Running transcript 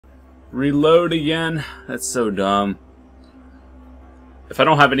Reload again? That's so dumb. If I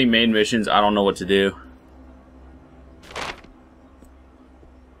don't have any main missions, I don't know what to do.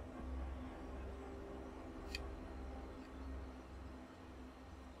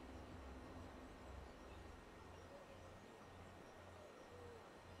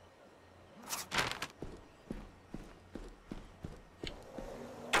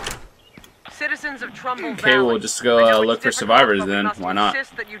 Citizens of Trumbull Okay, Valley, we'll just go look for survivors then. Why not?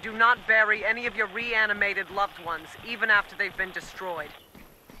 Insist that you do not bury any of your reanimated loved ones, even after they've been destroyed.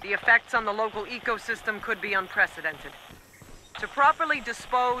 The effects on the local ecosystem could be unprecedented. To properly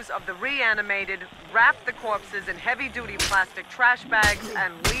dispose of the reanimated, wrap the corpses in heavy-duty plastic trash bags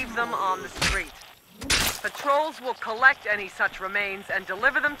and leave them on the street. Patrols will collect any such remains and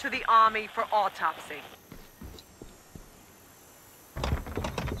deliver them to the Army for autopsy.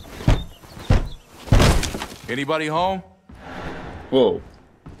 Anybody home? Whoa.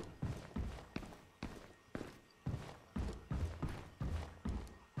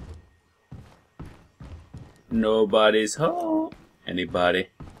 Nobody's home. Anybody?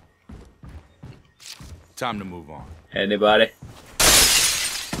 Time to move on. Anybody?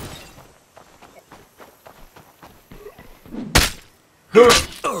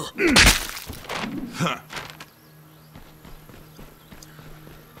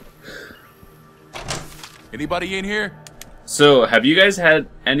 Anybody in here? So, have you guys had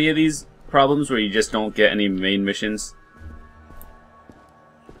any of these problems where you just don't get any main missions?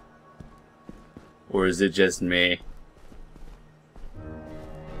 Or is it just me?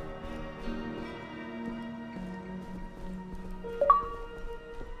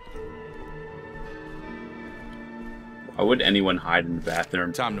 Why would anyone hide in the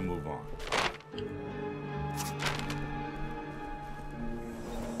bathroom? Time to move on.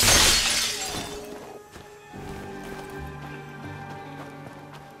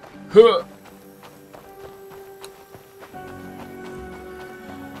 Huh.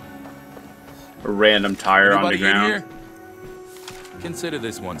 A random tire on the Anybody in ground. here? Consider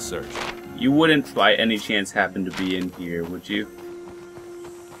this one searched. You wouldn't by any chance happen to be in here, would you?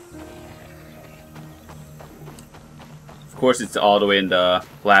 Of course it's all the way in the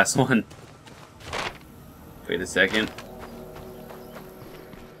last one. Wait a second.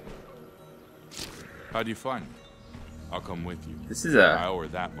 How'd you find me? I'll come with you. This is a... I owe her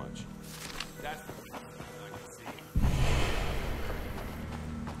that much.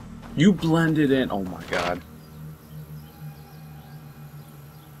 You blended in. Oh my god.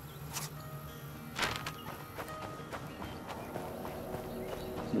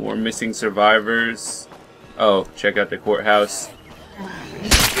 More missing survivors. Oh, check out the courthouse.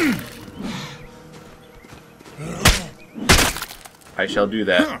 I shall do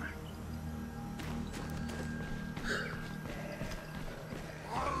that.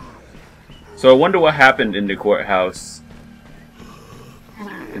 So I wonder what happened in the courthouse.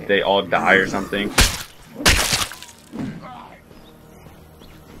 Did they all die or something?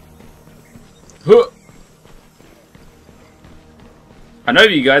 Huh. I know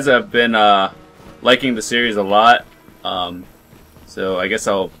you guys have been liking the series a lot, so I guess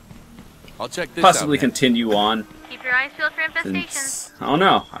I'll check this possibly out, continue on. Keep your eyes peeled for infestations. Since, I don't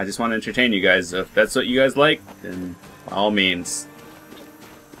know, I just want to entertain you guys. If that's what you guys like, then by all means.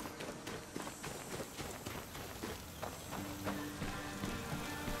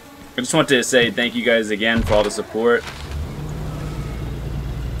 I just want to say thank you guys again for all the support.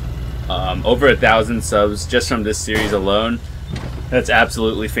 Over 1,000 subs just from this series alone. That's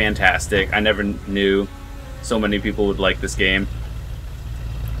absolutely fantastic. I never knew so many people would like this game.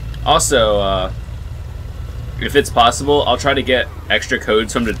 Also, if it's possible, I'll try to get extra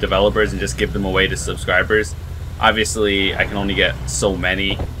codes from the developers and just give them away to subscribers. Obviously, I can only get so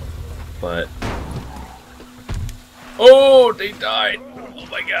many, but... Oh, they died! Oh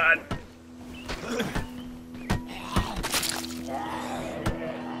my god.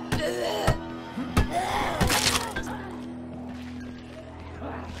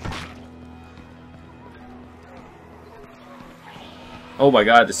 Oh my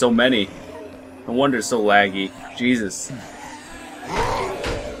god, there's so many. No wonder it's so laggy. Jesus.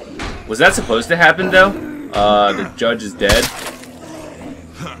 Was that supposed to happen though? The judge is dead.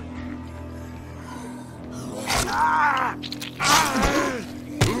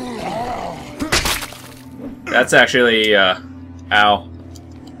 That's actually, ow.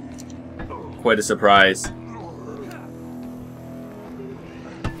 Quite a surprise.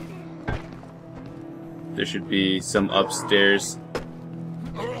 There should be some upstairs.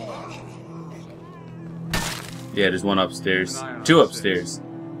 Yeah, there's one upstairs. Two upstairs.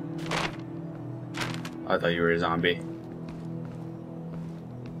 I thought you were a zombie.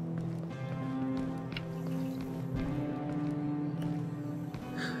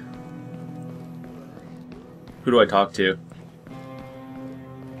 Who do I talk to?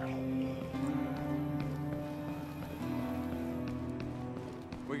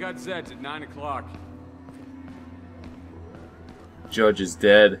 We got Zeds at 9 o'clock. Judge is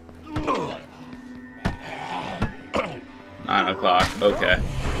dead. 9 o'clock. Okay.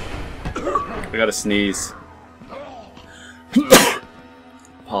 I gotta sneeze.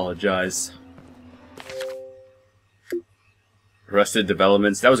 Apologize. Arrested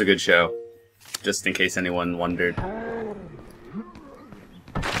Developments. That was a good show. Just in case anyone wondered.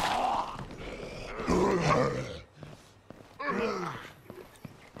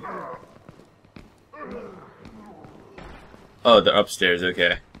 Oh, they're upstairs,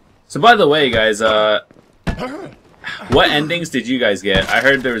 okay. So by the way, guys, what endings did you guys get? I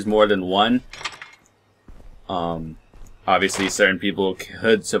heard there was more than one. Obviously certain people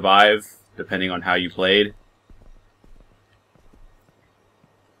could survive, depending on how you played.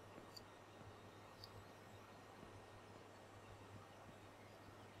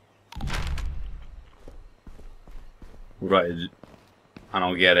 Right. I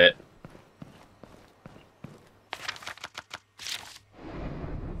don't get it.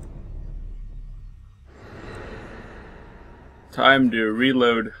 Time to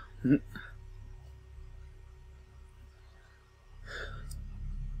reload.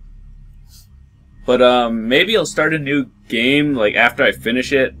 But maybe I'll start a new game like after I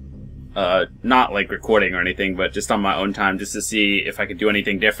finish it. Not like recording or anything, but just on my own time, just to see if I could do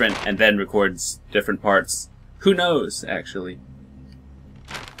anything different, and then records different parts. Who knows, actually.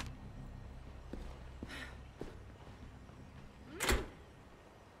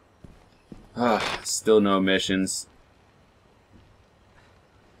 Still no missions.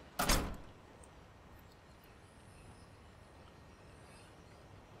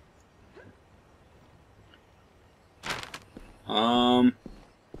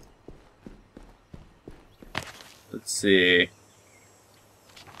 Let's see.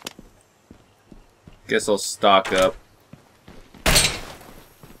 Guess I'll stock up.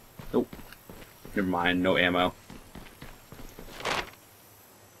 Nope. Never mind, no ammo.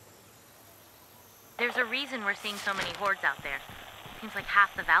 There's a reason we're seeing so many hordes out there. Seems like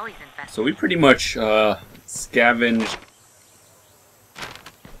half the valley's infested. So we pretty much scavenged.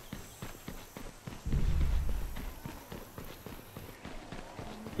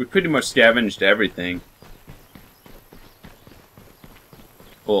 We pretty much scavenged everything.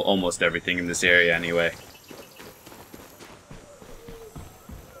 Well, almost everything in this area anyway.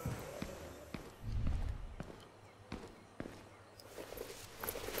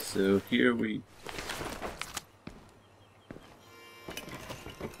 So here we...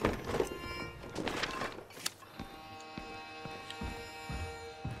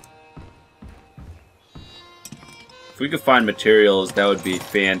 If we could find materials, that would be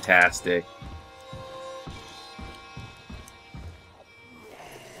fantastic.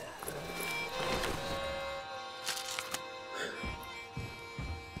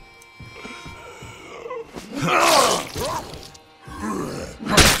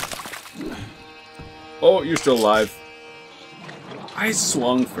 Oh, you're still alive. I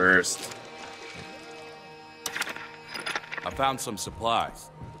swung first. I found some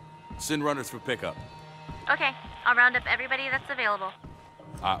supplies. Send runners for pickup. Okay, I'll round up everybody that's available.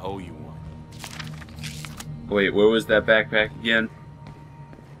 I owe you one. Wait, where was that backpack again?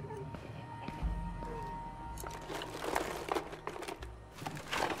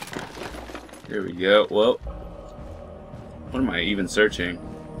 There we go. Well, what am I even searching?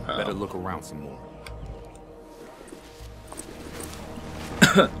 Better look around some more.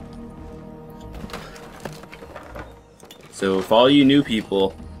 So, for all you new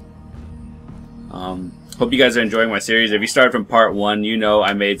people, hope you guys are enjoying my series. If you started from part 1, you know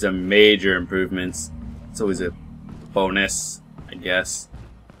I made some major improvements. It's always a bonus, I guess.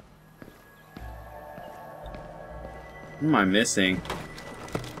 What am I missing?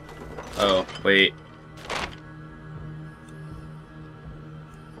 Oh, wait.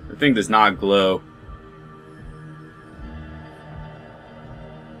 The thing does not glow.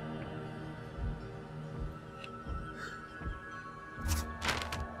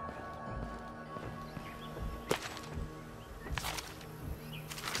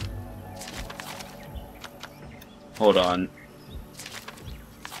 Hold on.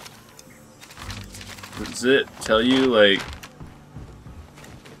 Does it tell you, like,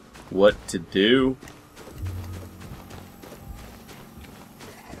 what to do?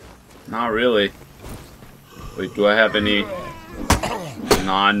 Not really. Wait, do I have any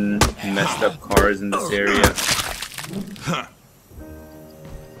non-messed up cars in this area?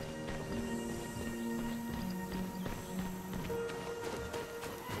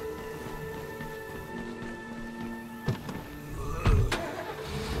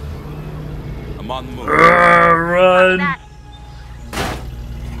 I'm on the move. Run! That.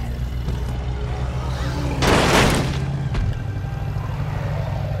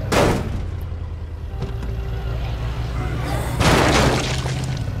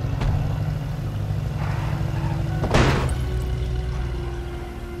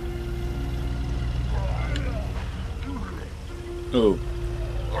 Oh.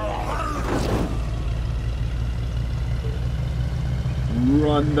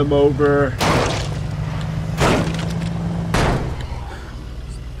 Run them over.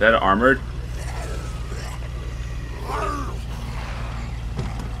 Is that armored?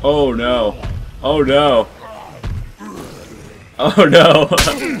 Oh no. Oh no. Oh no.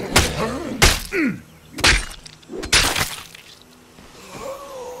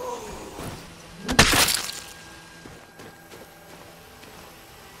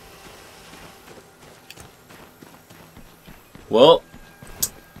 Well,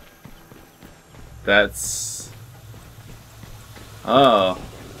 that's... Oh.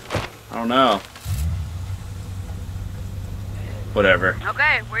 I don't know. Whatever.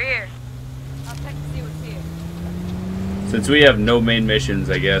 Okay, we're here. I'll check to see what's here. Since we have no main missions,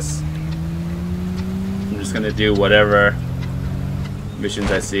 I guess I'm just gonna do whatever missions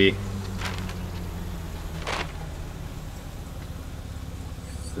I see.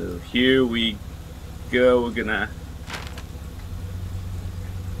 So here we go. We're gonna...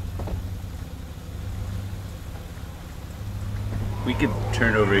 We could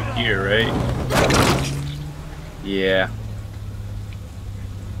turn over here, right? Yeah.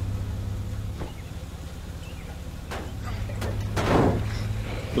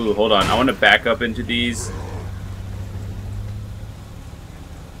 Ooh, hold on. I want to back up into these.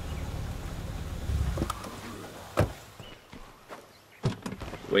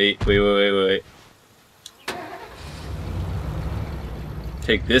 Wait.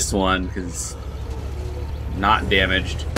 Take this one, because it's not damaged.